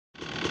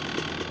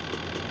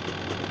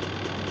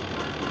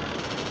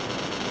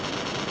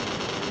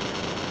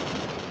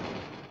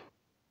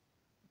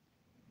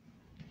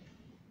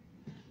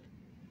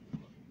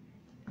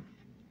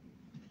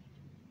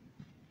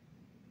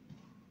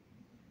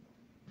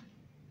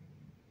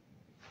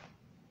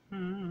I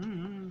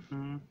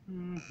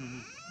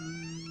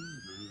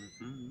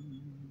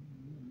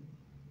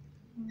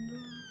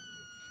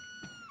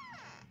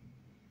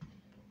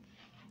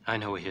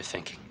know what you're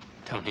thinking,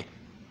 Tony.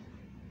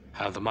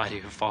 How the mighty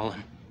have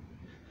fallen.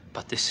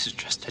 But this is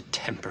just a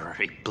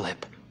temporary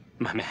blip,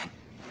 my man.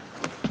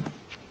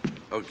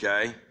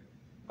 Okay.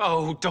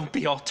 Oh, don't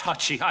be all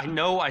touchy. I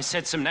know I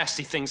said some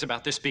nasty things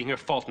about this being your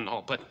fault and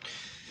all, but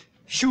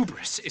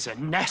hubris is a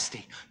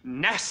nasty,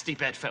 nasty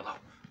bedfellow.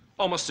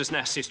 Almost as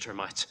nasty as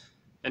termites.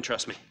 And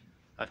trust me,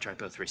 I've tried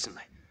both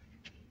recently.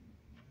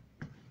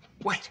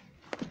 Wait.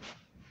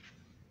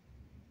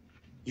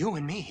 You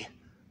and me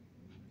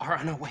are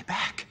on our way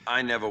back.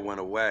 I never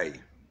went away.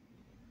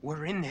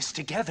 We're in this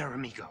together,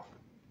 amigo.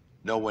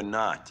 No, we're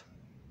not.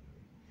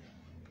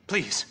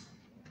 Please.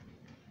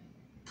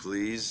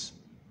 Please?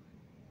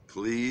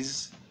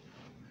 Please?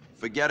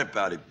 Forget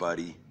about it,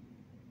 buddy.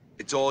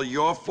 It's all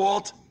your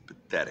fault?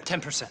 Pathetic.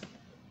 10%.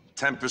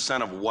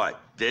 10% of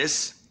what?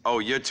 This? Oh,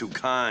 you're too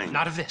kind.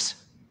 Not of this.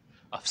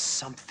 Of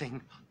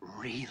something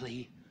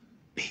really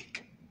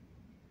big.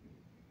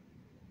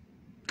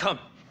 Come.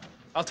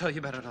 I'll tell you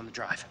about it on the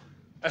drive.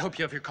 I hope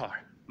you have your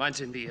car.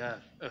 Mine's in the,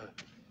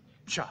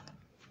 shop.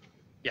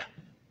 Yeah.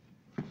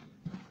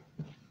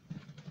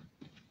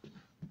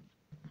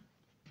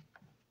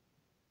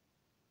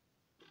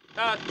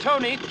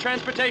 Tony,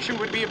 transportation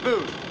would be a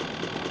boon.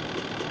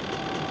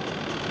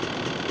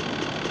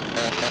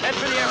 Head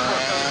for the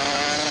airport,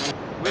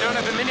 Tony. We don't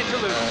have a minute to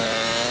lose.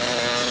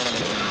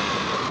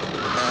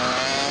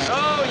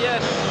 Oh,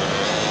 yes.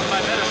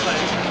 My better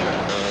plans, for sure.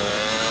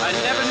 I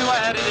never knew I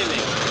had it in me.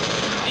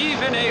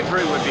 Even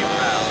Avery would be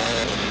proud.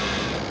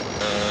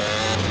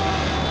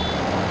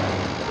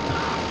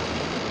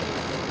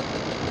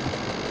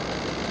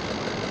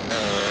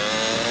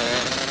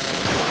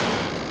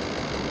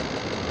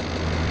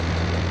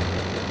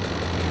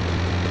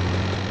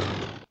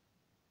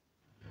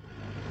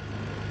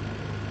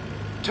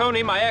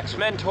 Tony, my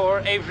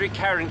ex-mentor, Avery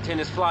Carrington,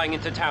 is flying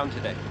into town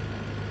today.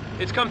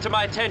 It's come to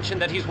my attention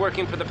that he's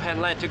working for the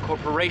Panlantic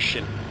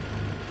Corporation.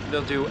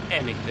 They'll do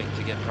anything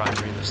to get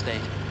primary in the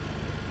state.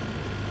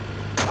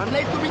 I'm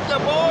late to meet the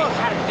boss! We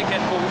have to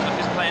get hold of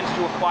his plans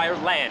to acquire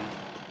land.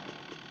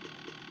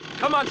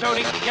 Come on,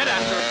 Tony, get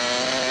after it.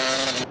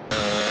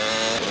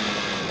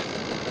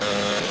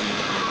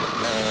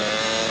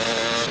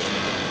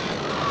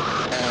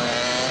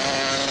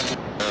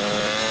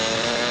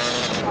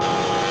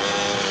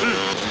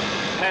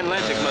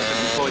 Panlantic must have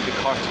employed the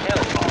cartel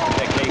on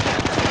vacation.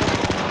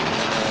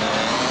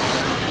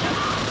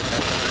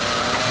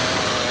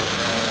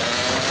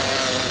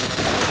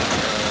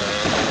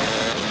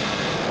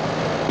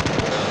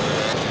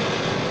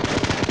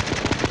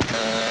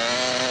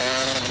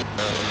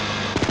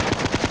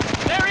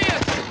 There he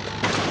is!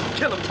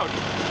 Kill him, Tony.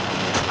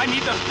 I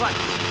need those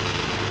flights.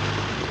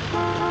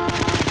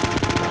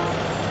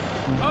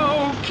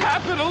 Oh,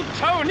 capital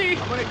Tony!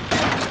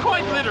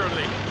 Quite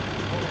literally.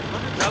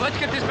 Now let's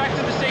get this back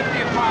to the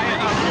safety of my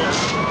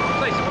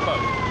place of abode.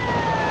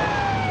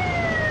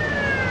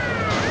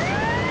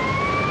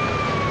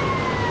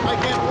 I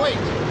can't wait!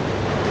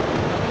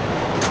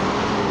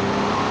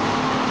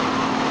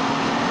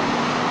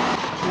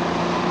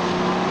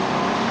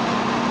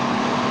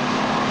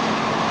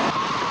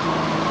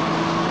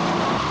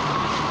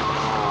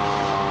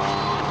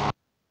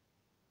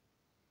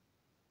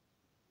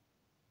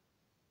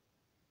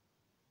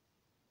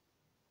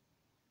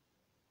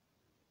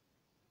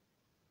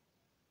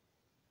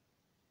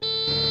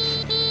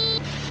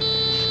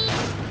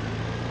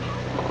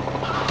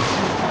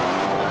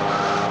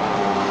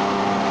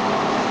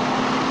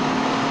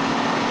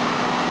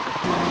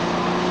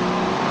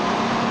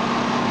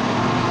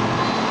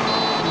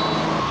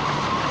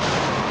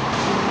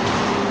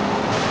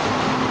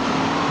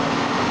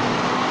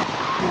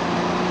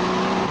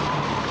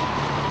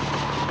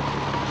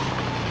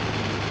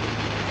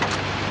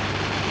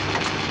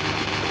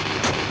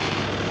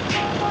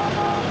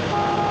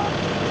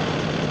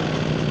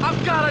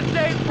 Got a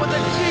date with the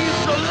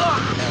cheese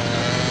deluxe!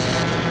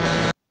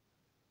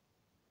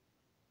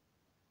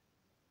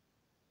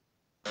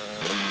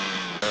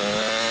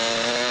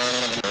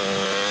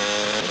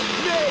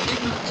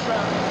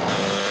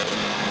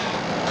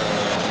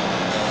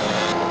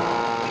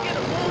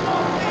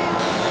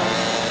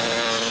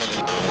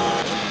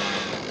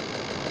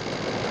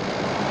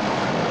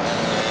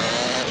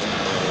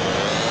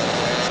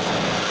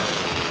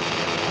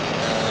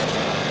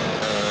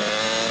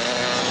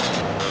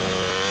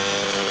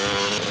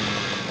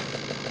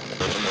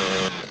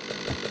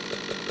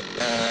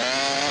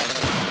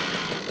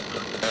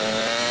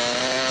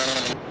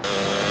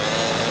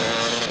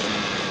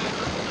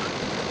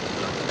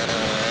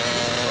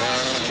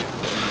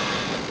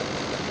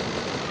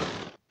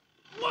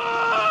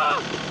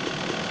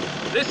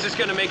 This is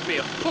gonna make me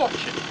a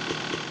fortune.